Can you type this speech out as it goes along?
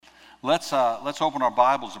Let's open our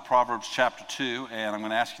Bibles to Proverbs chapter 2, and I'm going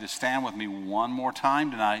to ask you to stand with me one more time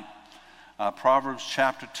tonight. Proverbs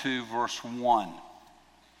chapter 2, verse 1.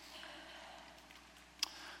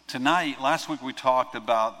 Tonight, last week we talked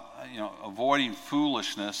about avoiding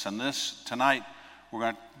foolishness, and tonight we're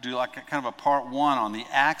going to do like kind of a part one on the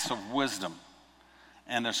acts of wisdom.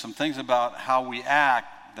 And there's some things about how we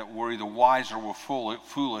act that we're either wise or we're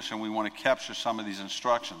foolish, and we want to capture some of these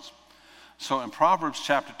instructions. So in Proverbs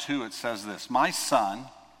chapter 2, it says this: "My son,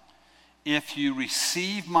 if you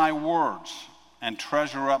receive my words and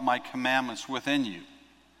treasure up my commandments within you,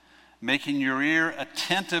 making your ear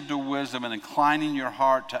attentive to wisdom and inclining your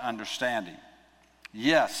heart to understanding.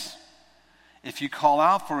 Yes, if you call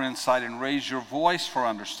out for insight and raise your voice for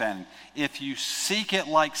understanding, if you seek it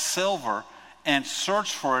like silver and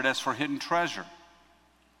search for it as for hidden treasure,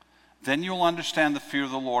 then you'll understand the fear of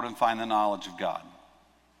the Lord and find the knowledge of God.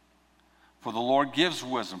 For the Lord gives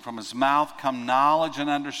wisdom. From his mouth come knowledge and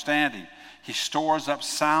understanding. He stores up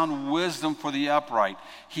sound wisdom for the upright.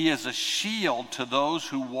 He is a shield to those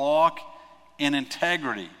who walk in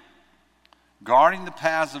integrity, guarding the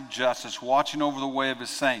paths of justice, watching over the way of his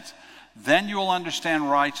saints. Then you will understand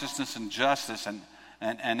righteousness and justice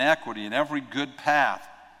and equity in every good path.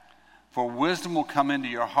 For wisdom will come into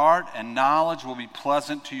your heart, and knowledge will be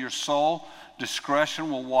pleasant to your soul.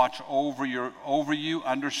 Discretion will watch over you.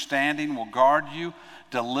 Understanding will guard you,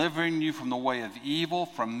 delivering you from the way of evil,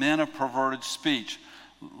 from men of perverted speech."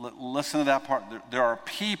 Listen to that part. There are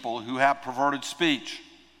people who have perverted speech.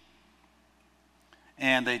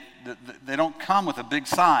 And they don't come with a big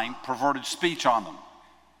sign, perverted speech, on them.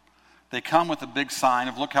 They come with a big sign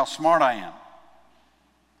of, "Look how smart I am."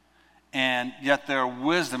 And yet their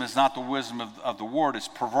wisdom is not the wisdom of the word, it's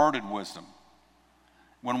perverted wisdom.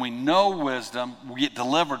 When we know wisdom, we get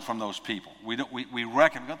delivered from those people. We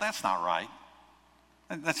reckon, that's not right.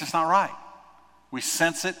 That's just not right. We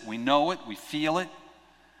sense it, we know it, we feel it,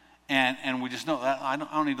 and we just know that I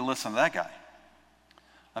don't need to listen to that guy.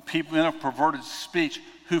 People in a perverted speech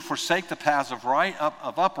who forsake the paths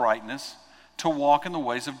of uprightness to walk in the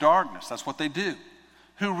ways of darkness. That's what they do.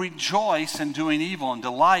 Who rejoice in doing evil and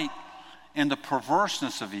delight in the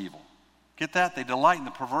perverseness of evil. Get that? They delight in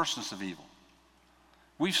the perverseness of evil.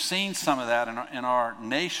 We've seen some of that in our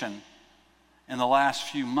nation in the last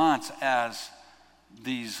few months as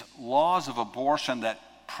these laws of abortion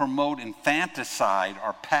that promote infanticide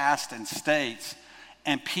are passed in states,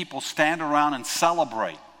 and people stand around and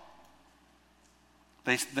celebrate.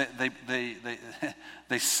 They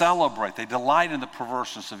celebrate. They delight in the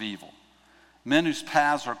perverseness of evil. Men whose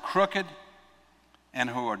paths are crooked and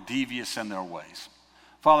who are devious in their ways.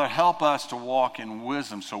 Father, help us to walk in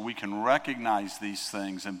wisdom so we can recognize these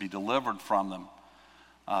things and be delivered from them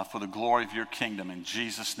for the glory of your kingdom. In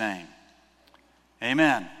Jesus' name,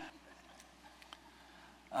 amen.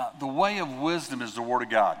 The way of wisdom is the Word of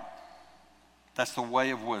God. That's the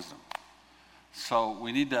way of wisdom. So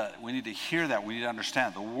we need to hear that. We need to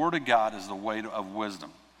understand. The Word of God is the way of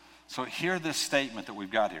wisdom. So hear this statement that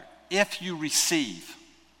we've got here. If you receive.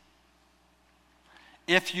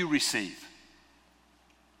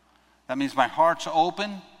 That means my heart's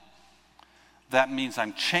open. That means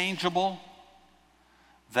I'm changeable.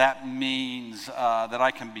 That means that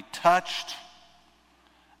I can be touched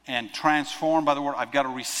and transformed by the Word. I've got to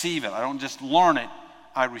receive it. I don't just learn it,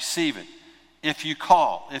 I receive it. If you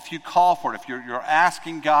call for it, if you're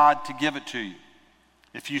asking God to give it to you,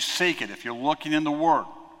 if you seek it, if you're looking in the Word,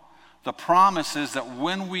 the promise is that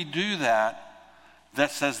when we do that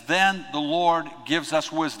says, then the Lord gives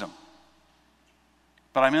us wisdom.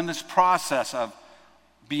 But I'm in this process of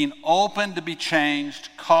being open to be changed,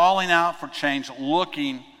 calling out for change,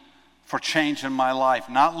 looking for change in my life,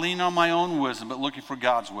 not leaning on my own wisdom, but looking for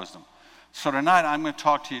God's wisdom. So tonight I'm going to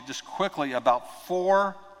talk to you just quickly about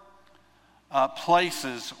 4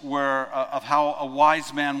 places of how a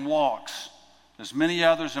wise man walks. There's many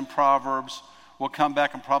others in Proverbs. We'll come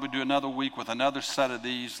back and probably do another week with another set of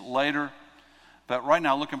these later. But right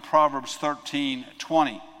now, look in Proverbs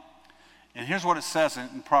 13:20. And here's what it says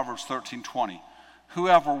in Proverbs 13:20.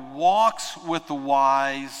 Whoever walks with the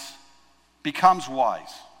wise becomes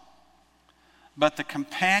wise, but the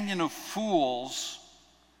companion of fools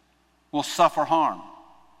will suffer harm.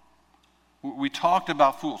 We talked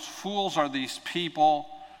about fools. Fools are these people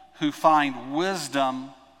who find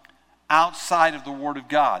wisdom outside of the Word of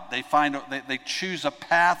God. They choose a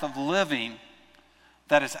path of living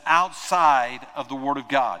that is outside of the Word of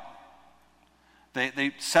God.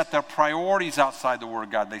 They set their priorities outside the Word of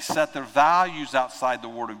God. They set their values outside the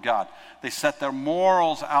Word of God. They set their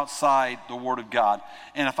morals outside the Word of God.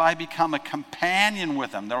 And if I become a companion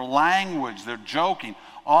with them, their language, their joking,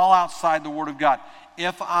 all outside the Word of God.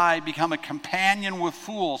 If I become a companion with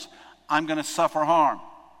fools, I'm going to suffer harm.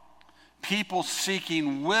 People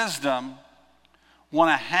seeking wisdom want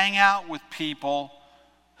to hang out with people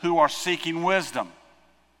who are seeking wisdom.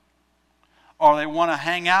 Or they want to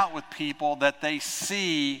hang out with people that they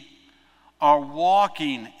see are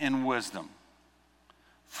walking in wisdom.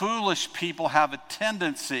 Foolish people have a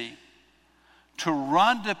tendency to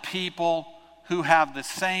run to people who have the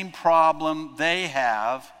same problem they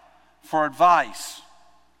have for advice.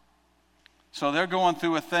 So they're going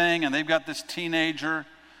through a thing and they've got this teenager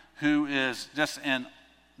who is just in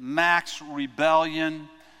max rebellion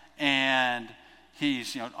and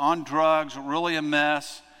he's on drugs, really a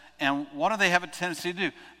mess. And what do they have a tendency to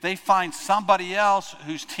do? They find somebody else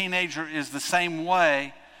whose teenager is the same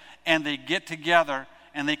way, and they get together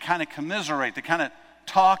and they kind of commiserate. They kind of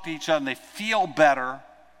talk to each other and they feel better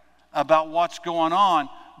about what's going on.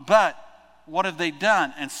 But what have they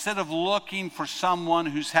done? Instead of looking for someone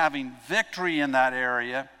who's having victory in that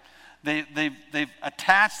area, they've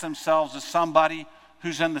attached themselves to somebody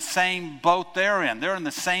who's in the same boat they're in. They're in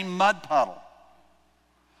the same mud puddle.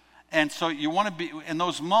 And so you want to be, in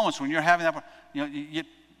those moments when you're having that, you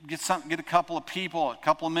get a couple of people, a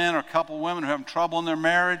couple of men or a couple of women who are having trouble in their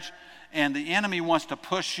marriage, and the enemy wants to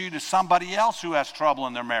push you to somebody else who has trouble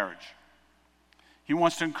in their marriage. He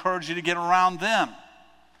wants to encourage you to get around them.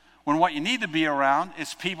 When what you need to be around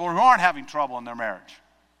is people who aren't having trouble in their marriage.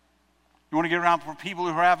 You want to get around for people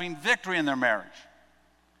who are having victory in their marriage.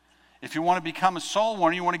 If you want to become a soul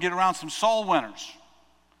winner, you want to get around some soul winners.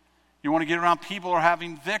 You want to get around people who are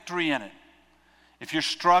having victory in it. If you're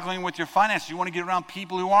struggling with your finances, you want to get around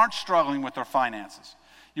people who aren't struggling with their finances.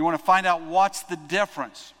 You want to find out what's the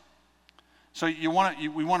difference. So we want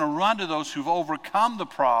to run to those who've overcome the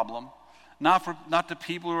problem, not to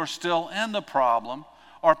people who are still in the problem,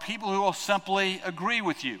 or people who will simply agree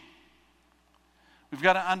with you. We've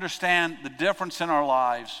got to understand the difference in our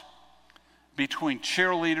lives between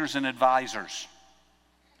cheerleaders and advisors.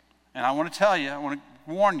 And I want to tell you, I want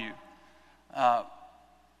to warn you,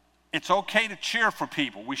 it's okay to cheer for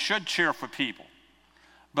people. We should cheer for people.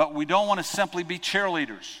 But we don't want to simply be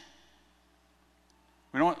cheerleaders.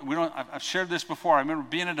 I've shared this before. I remember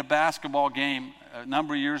being at a basketball game a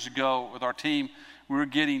number of years ago with our team. We were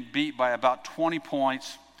getting beat by about 20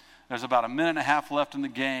 points. There's about a minute and a half left in the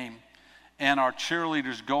game. And our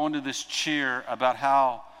cheerleaders go into this cheer about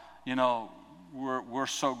how, we're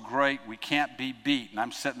so great, we can't be beat. And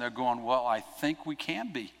I'm sitting there going, well, I think we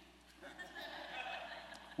can be.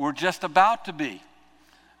 We're just about to be.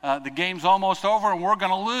 The game's almost over and we're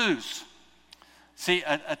going to lose. See,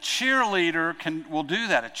 a cheerleader will do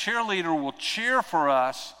that. A cheerleader will cheer for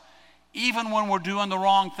us even when we're doing the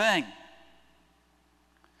wrong thing.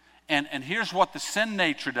 And here's what the sin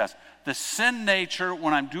nature does. The sin nature,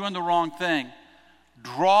 when I'm doing the wrong thing,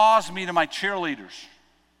 draws me to my cheerleaders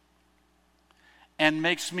and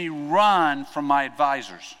makes me run from my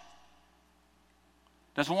advisors.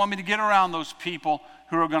 Doesn't want me to get around those people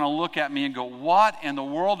who are going to look at me and go, what in the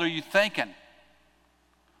world are you thinking?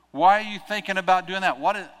 Why are you thinking about doing that?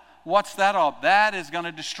 What's that all? That is going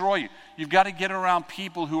to destroy you. You've got to get around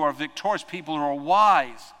people who are victorious, people who are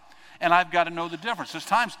wise, and I've got to know the difference. There's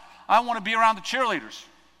times I want to be around the cheerleaders.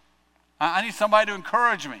 I need somebody to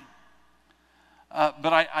encourage me.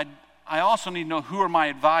 But I also need to know who are my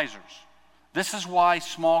advisors. This is why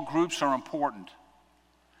small groups are important.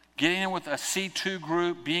 Getting in with a C2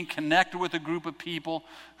 group, being connected with a group of people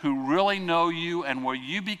who really know you and where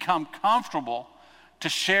you become comfortable to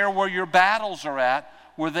share where your battles are at,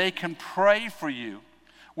 where they can pray for you,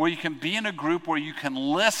 where you can be in a group where you can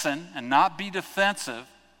listen and not be defensive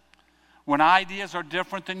when ideas are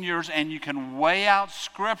different than yours, and you can weigh out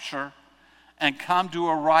Scripture and come to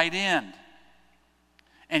a right end.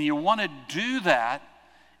 And you want to do that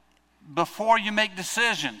before you make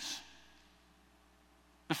decisions.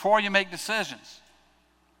 Before you make decisions.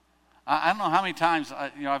 I don't know how many times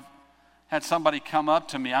I've had somebody come up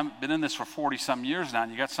to me. I've been in this for 40-some years now,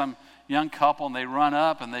 and you got some young couple, and they run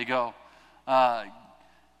up, and they go,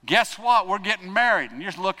 guess what? We're getting married. And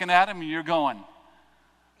you're just looking at them, and you're going,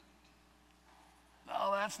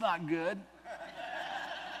 oh, that's not good.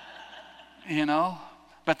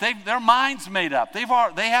 But their mind's made up. They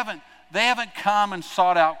haven't come and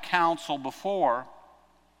sought out counsel before.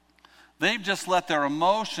 They've just let their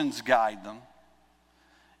emotions guide them.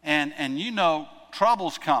 And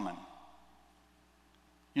trouble's coming.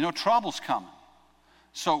 Trouble's coming.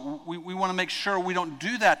 So we want to make sure we don't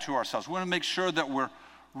do that to ourselves. We want to make sure that we're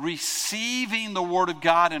receiving the Word of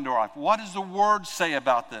God into our life. What does the Word say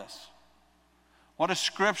about this? What does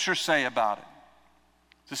Scripture say about it?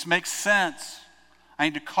 Does this make sense? I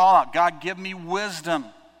need to call out, God, give me wisdom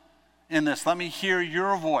in this. Let me hear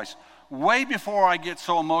your voice. Way before I get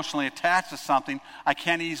so emotionally attached to something, I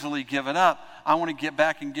can't easily give it up. I want to get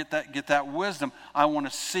back and get that wisdom. I want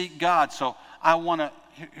to seek God. So I want to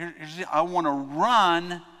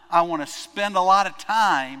run. I want to spend a lot of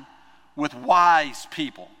time with wise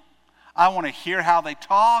people. I want to hear how they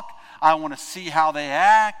talk. I want to see how they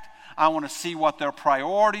act. I want to see what their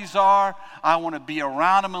priorities are. I want to be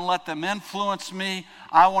around them and let them influence me.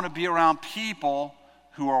 I want to be around people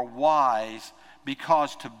who are wise,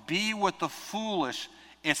 because to be with the foolish,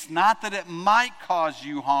 it's not that it might cause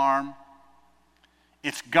you harm,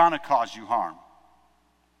 it's going to cause you harm.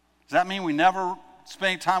 Does that mean we never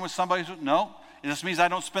spend time with somebody who, no. It just means I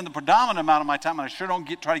don't spend the predominant amount of my time, and I sure don't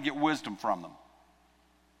try to get wisdom from them.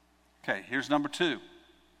 Okay, here's number 2.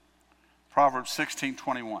 Proverbs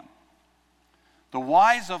 16:21. The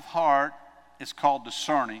wise of heart is called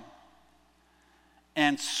discerning,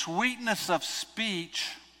 and sweetness of speech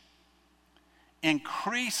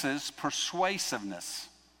increases persuasiveness.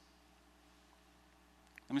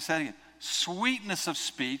 Let me say it again. Sweetness of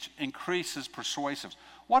speech increases persuasiveness.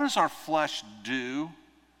 What does our flesh do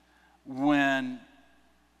when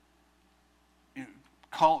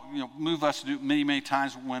move us to do many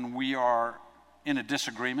times when we are in a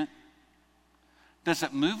disagreement? Does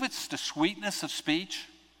it move us to sweetness of speech?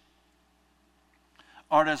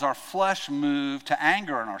 Or does our flesh move to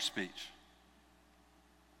anger in our speech?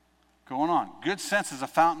 Going on. Good sense is a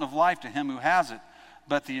fountain of life to him who has it,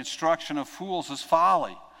 but the instruction of fools is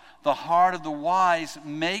folly. The heart of the wise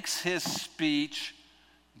makes his speech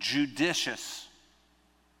judicious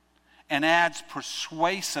and adds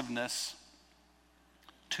persuasiveness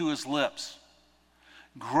to his lips.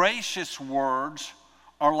 Gracious words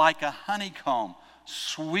are like a honeycomb,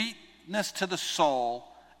 sweetness to the soul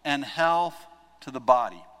and health to the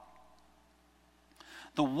body.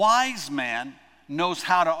 The wise man knows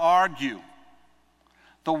how to argue.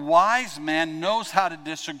 The wise man knows how to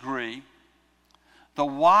disagree. The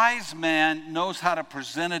wise man knows how to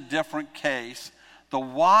present a different case. The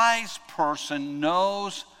wise person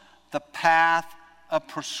knows the path of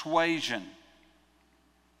persuasion.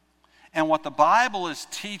 And what the Bible is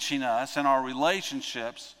teaching us in our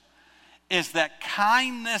relationships is that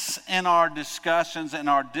kindness in our discussions and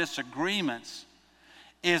our disagreements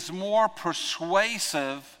is more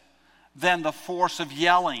persuasive than the force of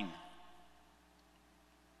yelling,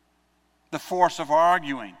 the force of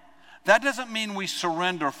arguing. That doesn't mean we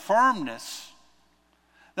surrender firmness.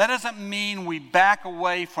 That doesn't mean we back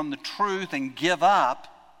away from the truth and give up.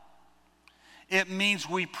 It means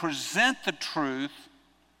we present the truth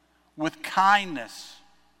with kindness,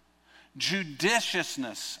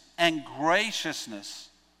 judiciousness, and graciousness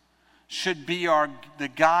should be the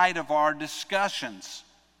guide of our discussions.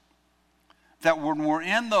 That when we're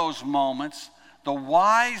in those moments, the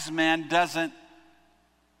wise man doesn't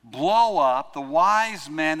blow up. The wise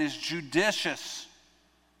man is judicious.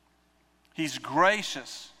 He's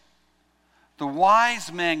gracious. The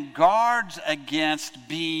wise man guards against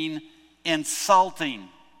being insulting.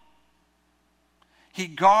 He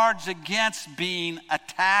guards against being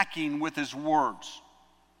attacking with his words.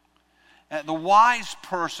 The wise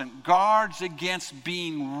person guards against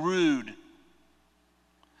being rude.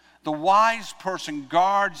 The wise person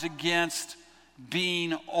guards against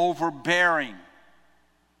being overbearing.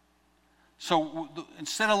 So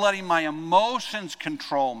instead of letting my emotions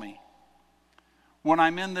control me, when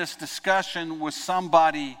I'm in this discussion with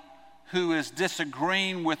somebody who is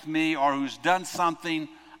disagreeing with me or who's done something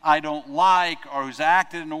I don't like or who's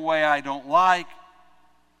acted in a way I don't like,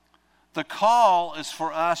 the call is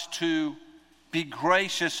for us to be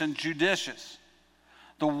gracious and judicious.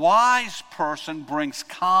 The wise person brings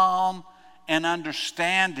calm and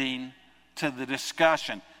understanding to the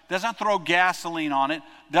discussion. Doesn't throw gasoline on it,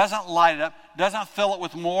 doesn't light it up, doesn't fill it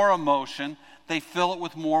with more emotion. They fill it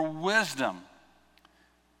with more wisdom.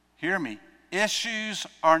 Hear me. Issues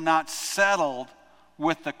are not settled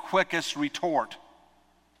with the quickest retort.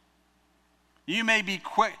 You may be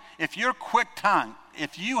quick. If you're quick-tongued,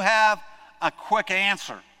 if you have a quick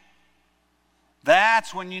answer,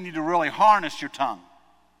 that's when you need to really harness your tongue.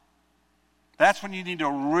 That's when you need to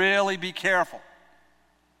really be careful.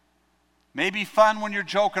 Maybe fun when you're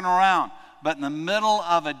joking around, but in the middle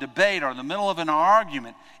of a debate or in the middle of an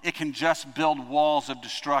argument, it can just build walls of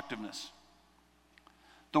destructiveness.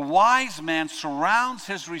 The wise man surrounds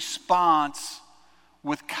his response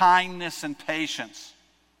with kindness and patience.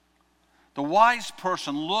 The wise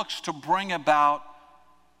person looks to bring about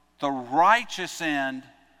the righteous end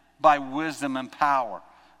by wisdom and power.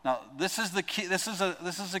 Now, this is the key. This is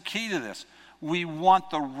the key to this. We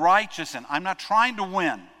want the righteous end. I'm not trying to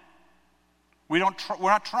win. We're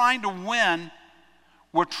not trying to win.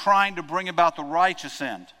 We're trying to bring about the righteous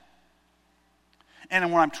end.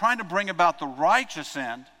 And when I'm trying to bring about the righteous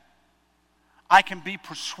end, I can be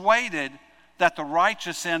persuaded that the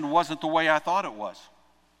righteous end wasn't the way I thought it was.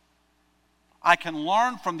 I can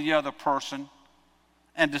learn from the other person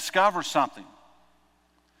and discover something.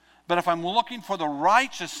 But if I'm looking for the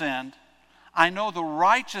righteous end, I know the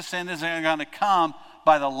righteous end isn't going to come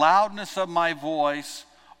by the loudness of my voice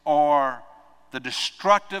or the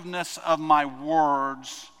destructiveness of my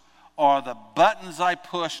words or the buttons I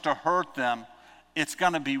push to hurt them. It's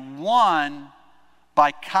going to be won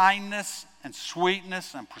by kindness and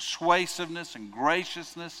sweetness and persuasiveness and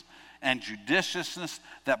graciousness and judiciousness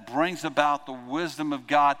that brings about the wisdom of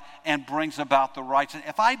God and brings about the righteous.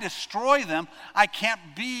 If I destroy them, I can't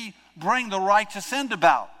bring the righteous end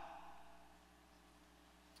about.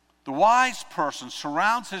 The wise person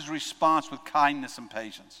surrounds his response with kindness and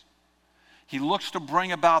patience. He looks to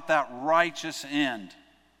bring about that righteous end.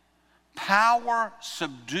 Power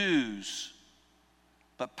subdues,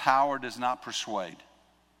 but power does not persuade.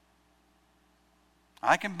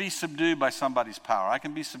 I can be subdued by somebody's power. I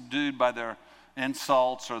can be subdued by their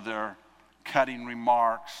insults or their cutting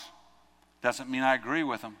remarks. Doesn't mean I agree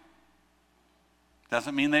with them.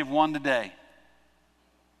 Doesn't mean they've won today.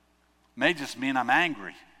 May just mean I'm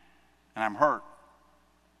angry and I'm hurt.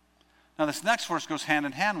 Now this next verse goes hand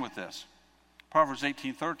in hand with this. Proverbs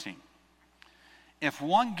 18:13. If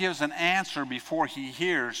one gives an answer before he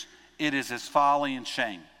hears, it is his folly and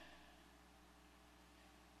shame.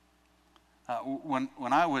 When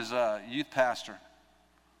I was a youth pastor,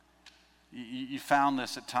 you found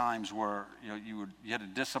this at times where you had to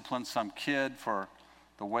discipline some kid for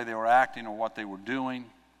the way they were acting or what they were doing,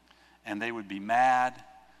 and they would be mad,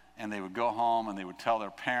 and they would go home and they would tell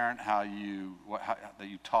their parent that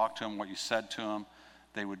you talked to them, what you said to them.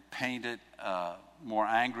 They would paint it more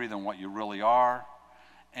angry than what you really are,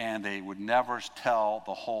 and they would never tell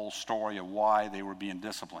the whole story of why they were being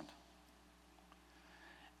disciplined.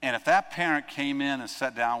 And if that parent came in and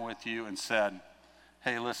sat down with you and said,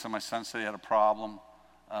 hey, listen, my son said he had a problem,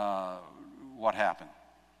 what happened?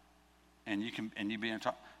 And you'd be in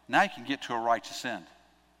talk. Now you can get to a righteous end.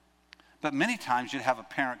 But many times you'd have a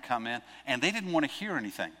parent come in and they didn't want to hear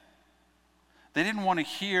anything. They didn't want to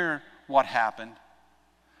hear what happened.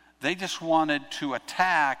 They just wanted to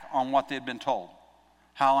attack on what they'd been told.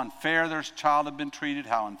 How unfair their child had been treated,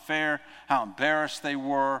 how embarrassed they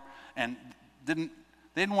were, and they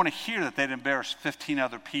didn't want to hear that they'd embarrassed 15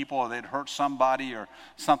 other people or they'd hurt somebody or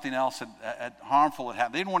something else harmful had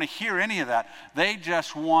happened. They didn't want to hear any of that. They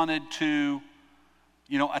just wanted to,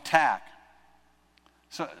 attack.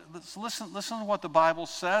 So listen to what the Bible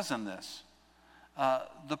says in this.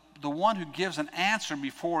 The one who gives an answer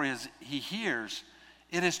before he hears,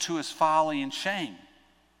 it is to his folly and shame.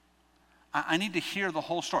 I need to hear the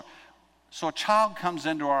whole story. So a child comes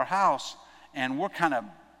into our house and we're kind of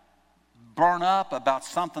burn up about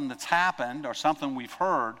something that's happened or something we've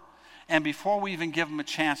heard, and before we even give them a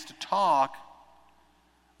chance to talk,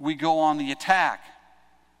 we go on the attack.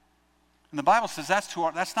 And the Bible says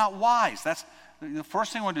that's not wise. That's the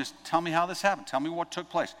first thing we want to do is tell me how this happened. Tell me what took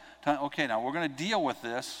place. Okay, now we're going to deal with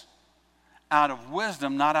this out of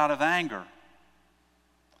wisdom, not out of anger.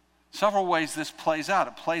 Several ways this plays out.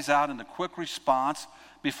 It plays out in the quick response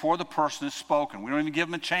before the person has spoken. We don't even give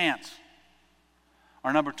them a chance.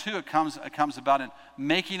 Or number two, it comes about in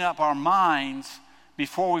making up our minds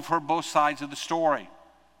before we've heard both sides of the story.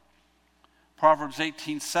 Proverbs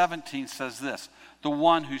 18:17 says this: the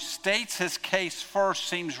one who states his case first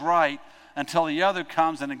seems right until the other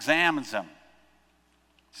comes and examines him.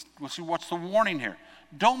 What's the warning here?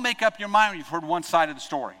 Don't make up your mind when you've heard one side of the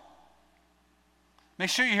story. Make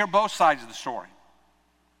sure you hear both sides of the story.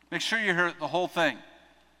 Make sure you hear the whole thing.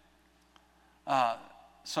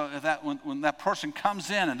 So that when that person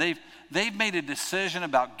comes in and they've made a decision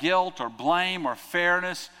about guilt or blame or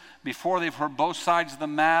fairness before they've heard both sides of the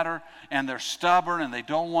matter, and they're stubborn and they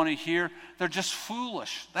don't want to hear, they're just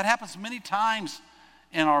foolish. That happens many times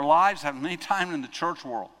in our lives, happens many times in the church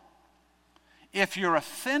world. If you're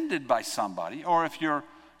offended by somebody or if you're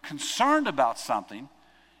concerned about something,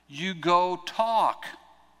 you go talk.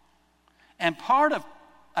 And part of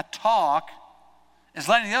a talk is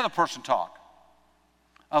letting the other person talk,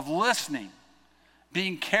 of listening,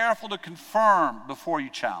 being careful to confirm before you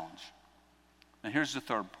challenge. Now here's the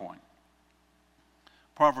third point.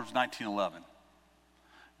 Proverbs 19:11.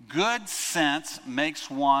 Good sense makes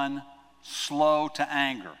one slow to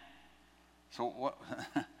anger. So what?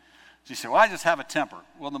 You say, well, I just have a temper.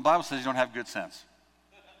 Well, the Bible says you don't have good sense.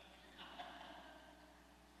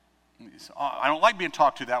 I don't like being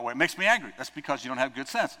talked to that way. It makes me angry. That's because you don't have good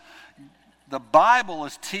sense. The Bible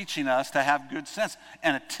is teaching us to have good sense.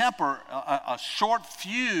 And a temper, a short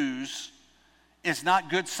fuse, is not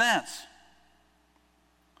good sense.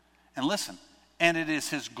 And listen, and it is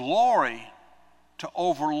His glory to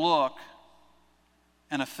overlook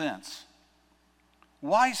an offense.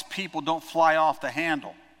 Wise people don't fly off the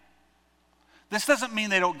handle. This doesn't mean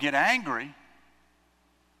they don't get angry,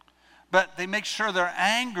 but they make sure their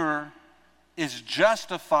anger is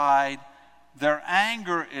justified, their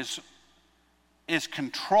anger is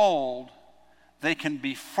controlled. They can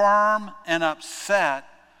be firm and upset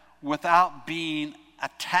without being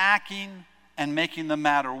attacking and making the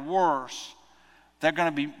matter worse. They're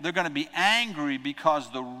going to be angry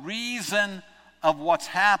because the reason of what's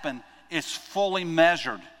happened is fully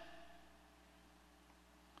measured.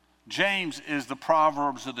 James is the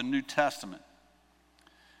Proverbs of the New Testament.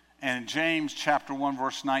 And James chapter 1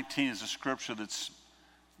 verse 19 is a scripture that's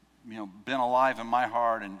been alive in my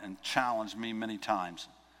heart and challenged me many times.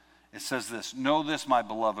 It says this: "Know this, my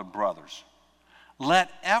beloved brothers,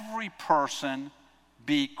 let every person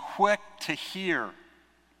be quick to hear,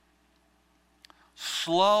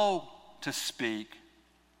 slow to speak,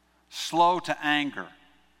 slow to anger.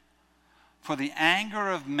 For the anger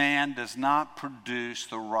of man does not produce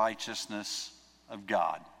the righteousness of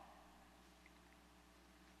God."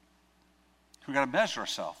 We've got to measure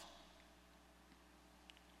ourselves.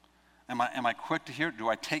 Am I quick to hear? Do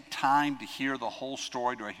I take time to hear the whole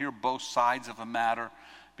story? Do I hear both sides of a matter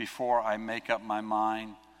before I make up my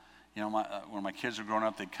mind? When my kids were growing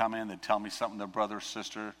up, they'd come in, they'd tell me something their brother or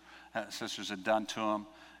sisters had done to them,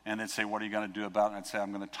 and they'd say, "What are you going to do about it?" And I'd say,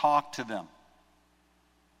 "I'm going to talk to them,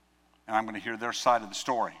 and I'm going to hear their side of the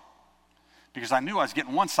story." Because I knew I was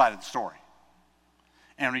getting one side of the story.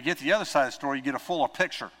 And when you get to the other side of the story, you get a fuller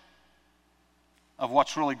picture of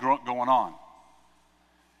what's really going on.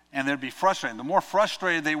 And they'd be frustrated. The more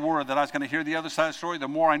frustrated they were that I was going to hear the other side of the story, the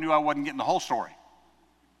more I knew I wasn't getting the whole story.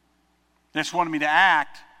 They just wanted me to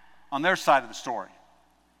act on their side of the story.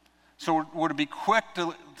 So we're to be quick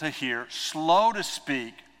to hear, slow to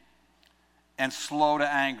speak, and slow to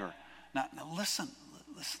anger. Now listen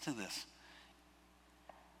to this.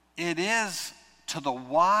 It is to the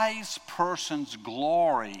wise person's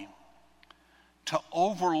glory to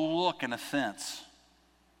overlook an offense,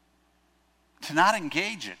 to not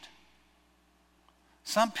engage it.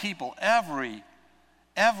 Some people, everything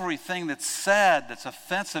that's said that's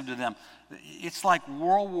offensive to them, it's like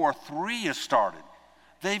World War III has started.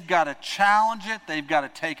 They've got to challenge it. They've got to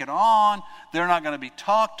take it on. They're not going to be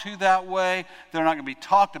talked to that way. They're not going to be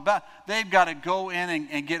talked about. They've got to go in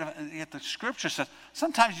and get the scripture says.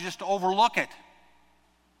 Sometimes you just overlook it.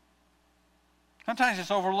 Sometimes you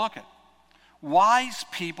just overlook it. Wise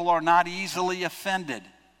people are not easily offended.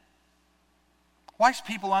 Wise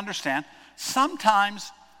people understand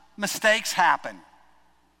sometimes mistakes happen.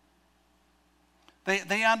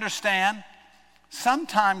 They understand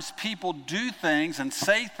sometimes people do things and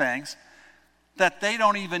say things that they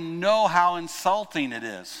don't even know how insulting it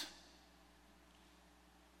is.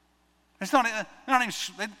 They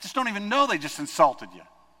just don't even know they just insulted you.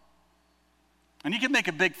 And you can make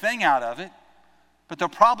a big thing out of it, but they're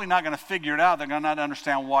probably not going to figure it out. They're going to not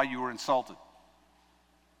understand why you were insulted.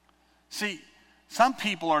 See, some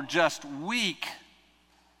people are just weak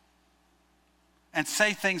and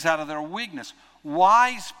say things out of their weakness.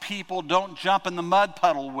 Wise people don't jump in the mud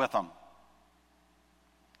puddle with them.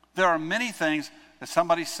 There are many things that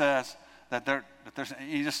somebody says that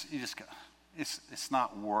it's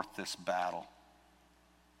not worth this battle.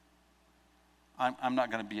 I'm not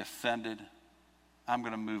going to be offended. I'm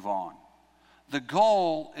going to move on. The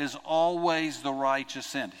goal is always the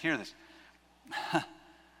righteous end. Hear this.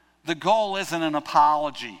 The goal isn't an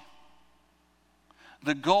apology.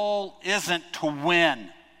 The goal isn't to win.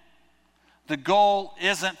 The goal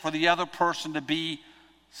isn't for the other person to be,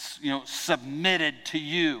 submitted to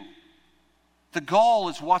you. The goal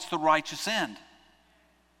is what's the righteous end.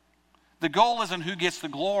 The goal isn't who gets the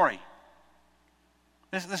glory.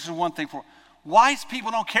 This is one thing for wise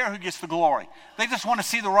people don't care who gets the glory. They just want to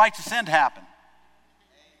see the righteous end happen.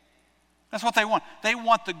 That's what they want. They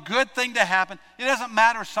want the good thing to happen. It doesn't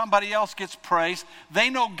matter if somebody else gets praise. They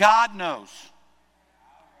know God knows.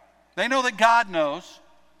 They know that God knows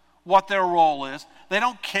what their role is. They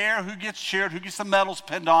don't care who gets cheered, who gets the medals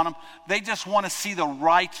pinned on them. They just want to see the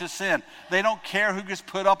righteous end. They don't care who gets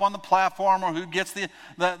put up on the platform or who gets the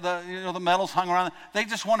medals hung around them. They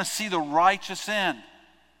just want to see the righteous end.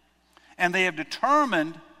 And they have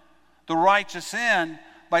determined the righteous end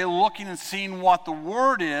by looking and seeing what the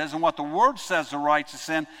Word is and what the Word says the righteous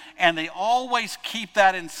end, and they always keep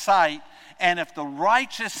that in sight. And if the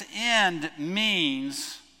righteous end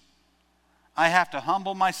means I have to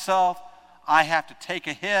humble myself, I have to take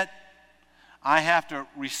a hit, I have to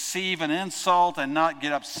receive an insult and not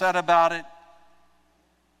get upset about it,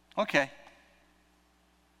 okay,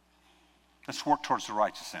 let's work towards the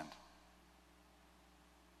righteous end.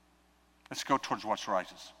 Let's go towards what's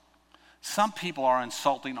righteous. Some people are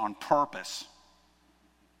insulting on purpose.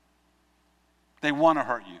 They want to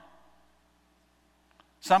hurt you.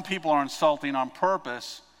 Some people are insulting on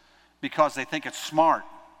purpose because they think it's smart.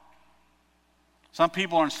 Some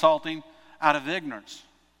people are insulting out of ignorance.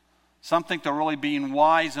 Some think they're really being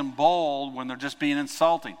wise and bold when they're just being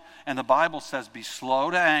insulting. And the Bible says, be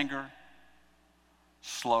slow to anger,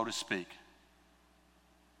 slow to speak.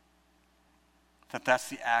 That's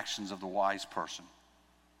the actions of the wise person.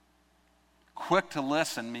 Quick to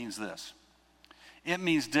listen means this. It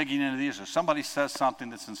means digging into the issue. If somebody says something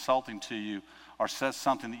that's insulting to you, or says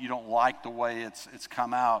something that you don't like the way it's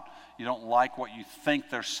come out, you don't like what you think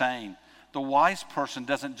they're saying, the wise person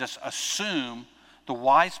doesn't just assume, the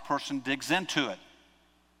wise person digs into it.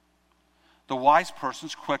 The wise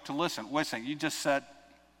person's quick to listen. Wait a second, you just said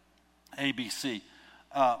ABC.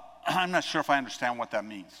 I'm not sure if I understand what that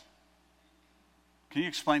means. Can you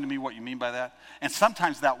explain to me what you mean by that? And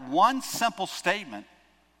sometimes that one simple statement,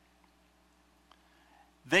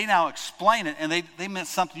 they now explain it, and they meant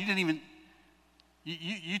something you didn't even,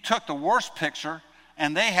 you took the worst picture,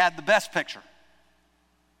 and they had the best picture.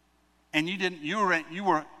 And you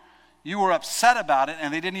were upset about it,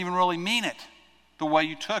 and they didn't even really mean it the way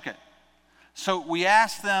you took it. So we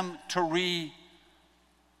asked them to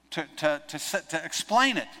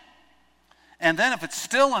explain it. And then if it's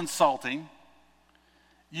still insulting,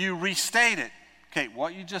 you restate it. Okay,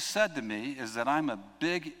 what you just said to me is that I'm a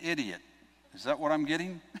big idiot. Is that what I'm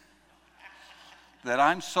getting? That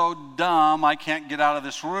I'm so dumb I can't get out of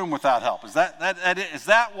this room without help. Is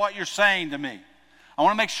that what you're saying to me? I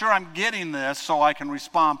want to make sure I'm getting this so I can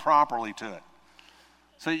respond properly to it.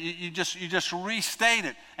 So you just restate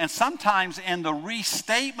it. And sometimes in the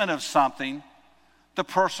restatement of something, the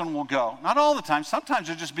person will go. Not all the time. Sometimes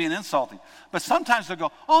they're just being insulting. But sometimes they'll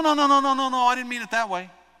go, oh, no, I didn't mean it that way.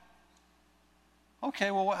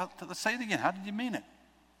 Okay, well, let's say it again. How did you mean it?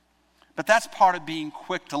 But that's part of being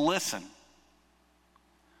quick to listen.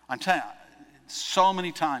 I'm telling you, so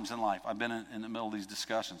many times in life I've been in the middle of these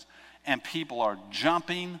discussions, and people are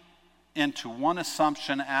jumping into one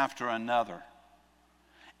assumption after another,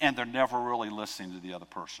 and they're never really listening to the other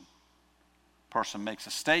person. Person makes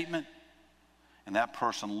a statement, and that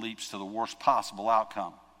person leaps to the worst possible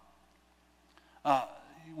outcome.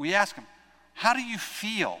 We ask them, how do you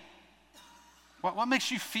feel? What makes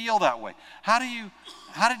you feel that way? How did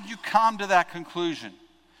you come to that conclusion?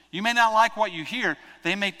 You may not like what you hear.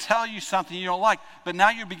 They may tell you something you don't like, but now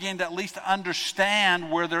you begin to at least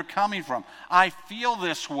understand where they're coming from. I feel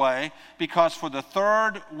this way because for the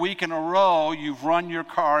third week in a row, you've run your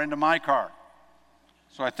car into my car.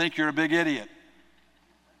 So I think you're a big idiot.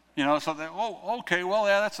 You know, so okay, well,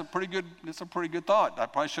 yeah, that's a pretty good thought. I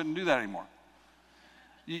probably shouldn't do that anymore.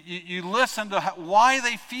 You listen to why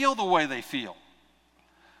they feel the way they feel.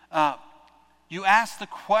 You ask the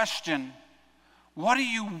question, what do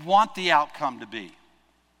you want the outcome to be?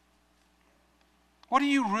 What do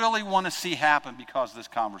you really want to see happen because of this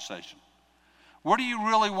conversation? Where do you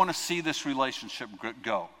really want to see this relationship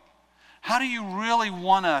go? How do you really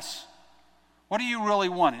want us? What do you really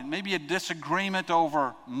want? It may be a disagreement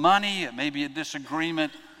over money. It may be a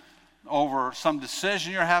disagreement over some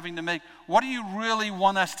decision you're having to make. What do you really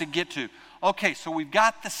want us to get to? Okay, so we've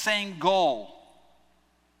got the same goal.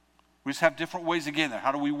 We just have different ways of getting there.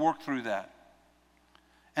 How do we work through that?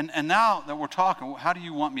 And now that we're talking, how do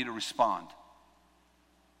you want me to respond?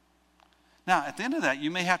 Now, at the end of that, you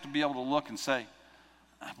may have to be able to look and say,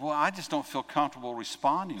 well, I just don't feel comfortable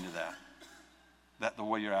responding to that the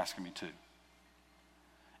way you're asking me to.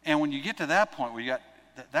 And when you get to that point where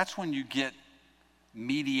that's when you get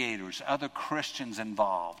mediators, other Christians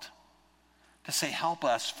involved to say, help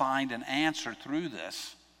us find an answer through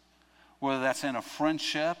this, whether that's in a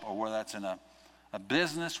friendship or whether that's in a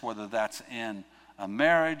business, whether that's in a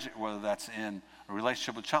marriage, whether that's in a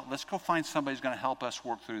relationship with a child. Let's go find somebody who's going to help us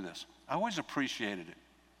work through this. I always appreciated it.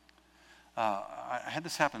 I had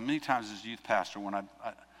this happen many times as a youth pastor when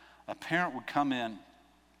a parent would come in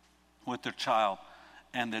with their child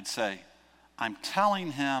and they'd say, I'm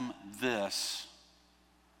telling him this.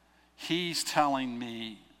 He's telling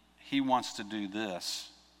me he wants to do this.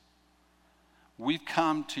 We've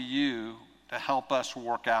come to you to help us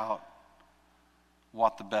work out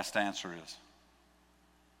what the best answer is.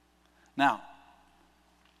 Now,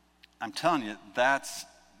 I'm telling you,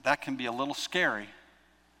 that can be a little scary,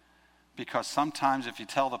 because sometimes if you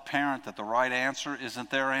tell the parent that the right answer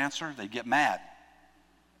isn't their answer, they get mad.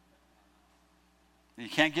 You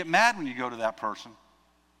can't get mad when you go to that person.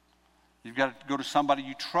 You've got to go to somebody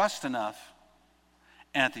you trust enough,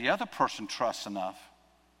 and that the other person trusts enough,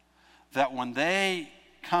 that when they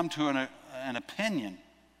come to an opinion,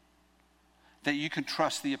 that you can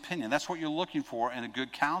trust the opinion. That's what you're looking for in a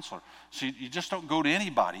good counselor. So you just don't go to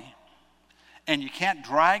anybody, and you can't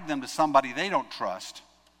drag them to somebody they don't trust.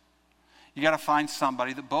 You got to find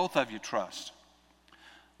somebody that both of you trust.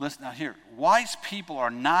 Listen, now here, wise people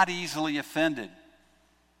are not easily offended.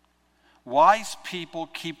 Wise people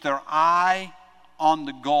keep their eye on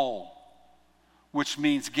the goal, which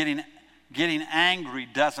means getting angry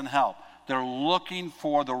doesn't help. They're looking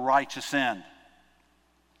for the righteous end.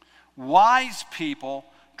 Wise people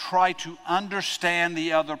try to understand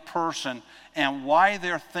the other person and why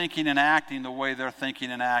they're thinking and acting the way they're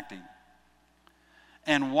thinking and acting.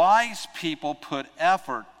 And wise people put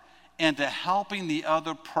effort into helping the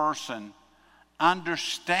other person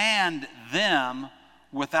understand them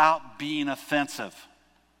without being offensive.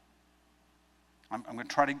 I'm going to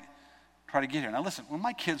try to get here. Now listen, when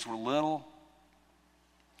my kids were little,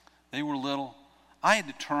 I had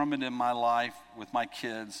determined in my life with my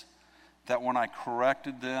kids that when I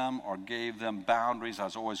corrected them or gave them boundaries, I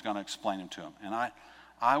was always going to explain them to them. And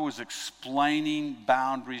I was explaining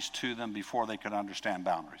boundaries to them before they could understand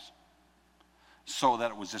boundaries, so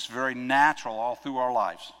that it was just very natural all through our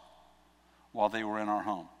lives while they were in our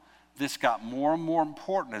home. This got more and more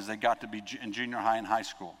important as they got to be in junior high and high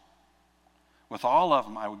school. With all of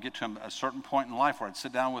them, I would get to them at a certain point in life where I'd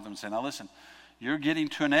sit down with them and say, now listen, you're getting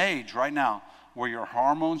to an age right now where your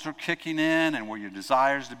hormones are kicking in and where your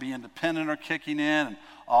desires to be independent are kicking in and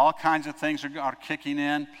all kinds of things are kicking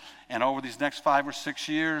in. And over these next 5 or 6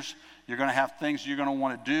 years, you're going to have things you're going to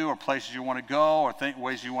want to do or places you want to go or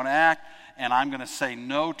ways you want to act, and I'm going to say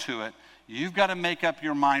no to it. You've got to make up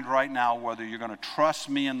your mind right now whether you're going to trust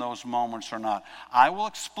me in those moments or not. I will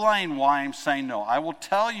explain why I'm saying no. I will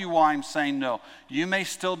tell you why I'm saying no. You may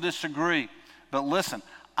still disagree, but listen,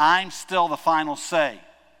 I'm still the final say.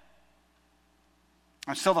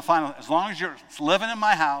 I'm still the final. As long as you're living in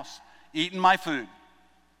my house, eating my food,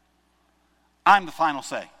 I'm the final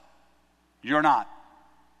say. You're not.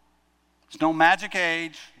 There's no magic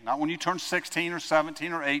age. Not when you turn 16 or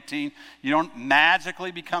 17 or 18. You don't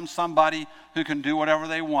magically become somebody who can do whatever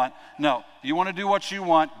they want. No, you want to do what you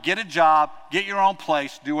want, get a job, get your own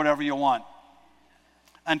place, do whatever you want.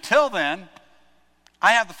 Until then,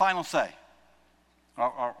 I have the final say.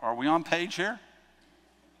 Are we on page here?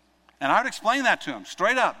 And I would explain that to them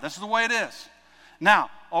straight up. This is the way it is. Now,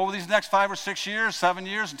 over these next 5 or 6 years, 7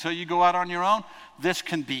 years, until you go out on your own, this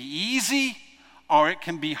can be easy or it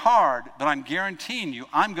can be hard, but I'm guaranteeing you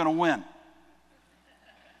I'm going to win.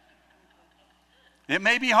 It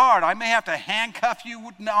may be hard. I may have to handcuff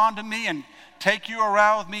you onto me and take you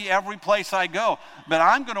around with me every place I go, but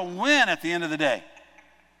I'm going to win at the end of the day.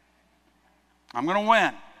 I'm going to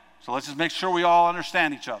win. So let's just make sure we all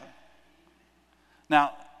understand each other.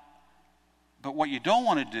 Now, but what you don't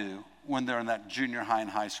want to do when they're in that junior high and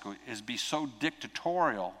high school is be so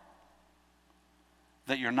dictatorial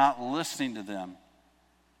that you're not listening to them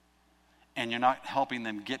and you're not helping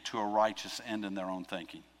them get to a righteous end in their own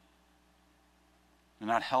thinking. You're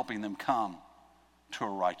not helping them come to a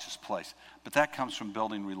righteous place. But that comes from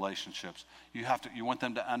building relationships. You want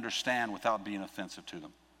them to understand without being offensive to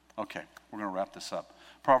them. Okay, we're going to wrap this up.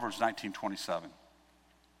 Proverbs 19:27.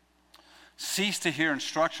 Cease to hear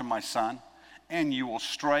instruction, my son, and you will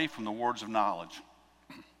stray from the words of knowledge.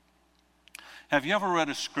 Have you ever read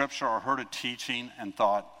a scripture or heard a teaching and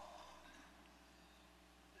thought,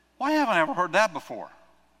 why haven't I ever heard that before?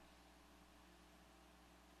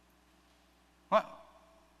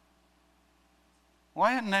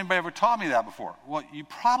 Why hadn't anybody ever taught me that before? Well, you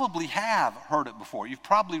probably have heard it before. You've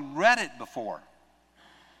probably read it before.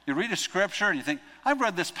 You read a scripture and you think, I've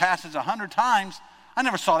read this passage 100 times. I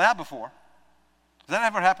never saw that before. Has that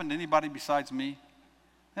ever happened to anybody besides me?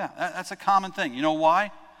 Yeah, that's a common thing. You know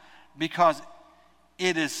why? Because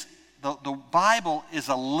it is the Bible is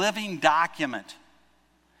a living document,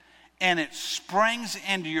 and it springs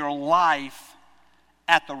into your life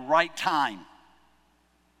at the right time.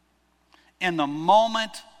 In the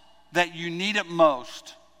moment that you need it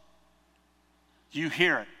most, you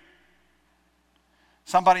hear it.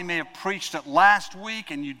 Somebody may have preached it last week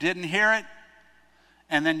and you didn't hear it,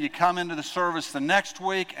 and then you come into the service the next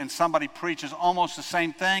week and somebody preaches almost the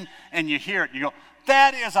same thing and you hear it. You go,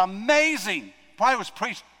 that is amazing. probably was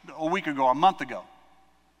preached a week ago, a month ago.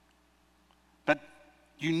 But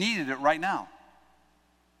you needed it right now.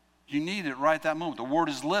 You need it right at that moment. The word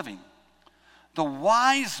is living. The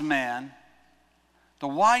wise man, the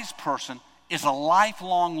wise person, is a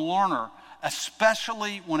lifelong learner,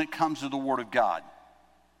 especially when it comes to the word of God.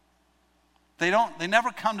 They never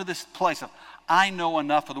come to this place of, I know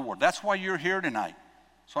enough of the word. That's why you're here tonight.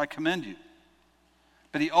 So I commend you.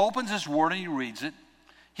 But he opens his word and he reads it.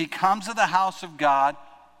 He comes to the house of God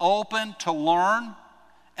open to learn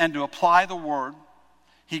and to apply the word.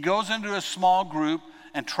 He goes into a small group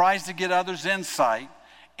and tries to get others' insight,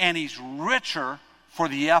 and he's richer for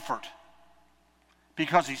the effort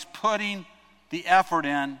because he's putting the effort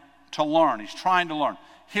in to learn. He's trying to learn.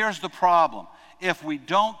 Here's the problem. If we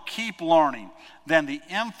don't keep learning, then the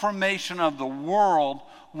information of the world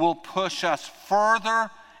will push us further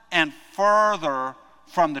and further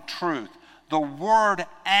from the truth. The word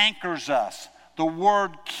anchors us. The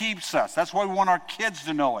word keeps us. That's why we want our kids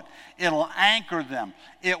to know it. It'll anchor them.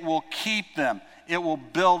 It will keep them. It will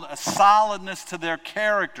build a solidness to their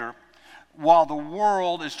character while the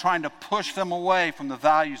world is trying to push them away from the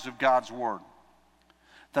values of God's word.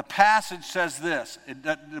 The passage says this.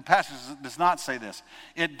 The passage does not say this.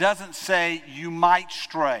 It doesn't say you might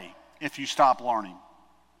stray if you stop learning.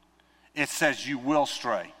 It says you will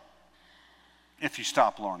stray if you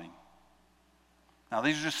stop learning. Now,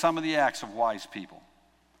 these are just some of the acts of wise people.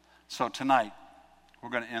 So tonight, we're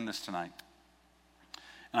going to end this tonight.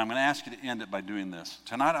 And I'm going to ask you to end it by doing this.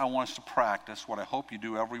 Tonight, I want us to practice what I hope you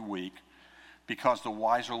do every week because the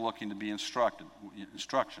wise are looking to be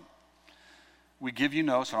instruction. We give you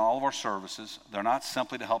notes on all of our services. They're not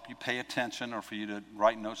simply to help you pay attention or for you to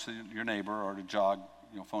write notes to your neighbor or to jog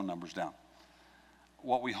phone numbers down.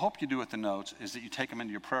 What we hope you do with the notes is that you take them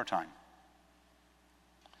into your prayer time.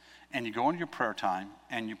 And you go into your prayer time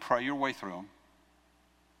and you pray your way through them.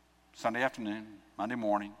 Sunday afternoon, Monday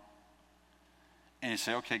morning. And you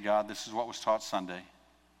say, okay, God, this is what was taught Sunday.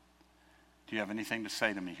 Do you have anything to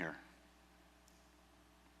say to me here?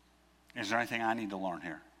 Is there anything I need to learn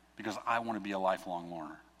here? Because I want to be a lifelong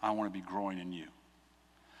learner. I want to be growing in you.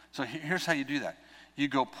 So here's how you do that. You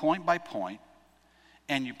go point by point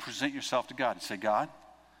and you present yourself to God. You say, God,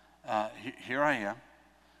 here I am.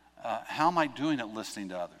 How am I doing at listening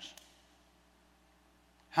to others?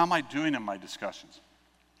 How am I doing in my discussions?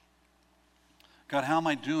 God, how am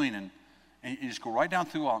I doing? And you just go right down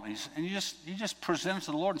through all of these, and you just present it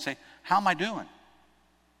to the Lord and say, how am I doing?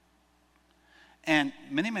 And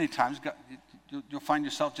many, many times, God, you'll find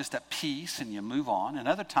yourself just at peace, and you move on. And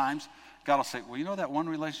other times, God will say, well, you know that one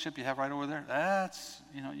relationship you have right over there? That's,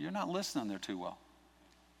 you're not listening there too well.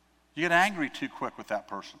 You get angry too quick with that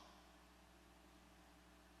person.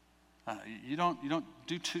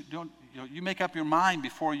 You make up your mind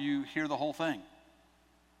before you hear the whole thing.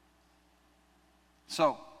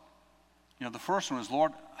 So, the first one is,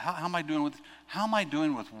 Lord, how am I doing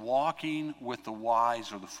with walking with the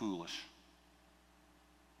wise or the foolish?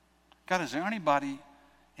 God, is there anybody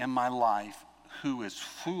in my life who is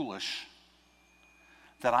foolish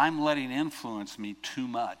that I'm letting influence me too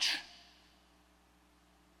much?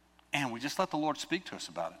 And we just let the Lord speak to us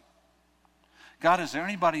about it. God, is there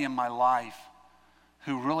anybody in my life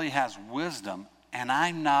who really has wisdom and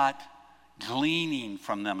I'm not gleaning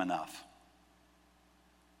from them enough?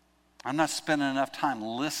 I'm not spending enough time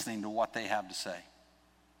listening to what they have to say.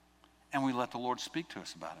 And we let the Lord speak to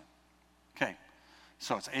us about it. Okay,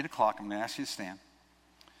 so it's 8 o'clock. I'm going to ask you to stand.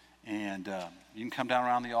 And you can come down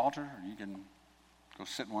around the altar or you can go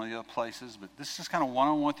sit in one of the other places. But this is just kind of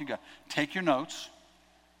one-on-one with you guys. Take your notes.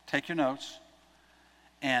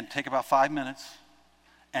 And take about 5 minutes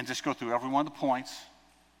and just go through every one of the points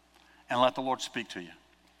and let the Lord speak to you.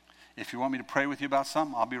 If you want me to pray with you about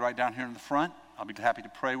something, I'll be right down here in the front. I'll be happy to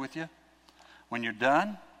pray with you. When you're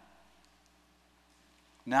done,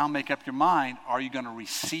 now make up your mind, are you going to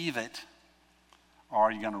receive it or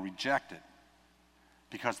are you going to reject it?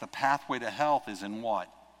 Because the pathway to health is in what?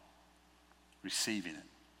 Receiving it.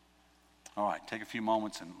 All right, take a few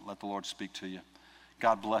moments and let the Lord speak to you.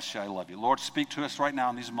 God bless you. I love you. Lord, speak to us right now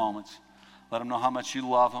in these moments. Let them know how much you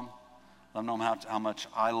love them. Let them know how much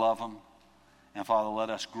I love them. And Father, let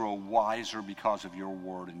us grow wiser because of your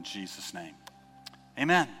word in Jesus' name.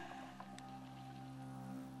 Amen.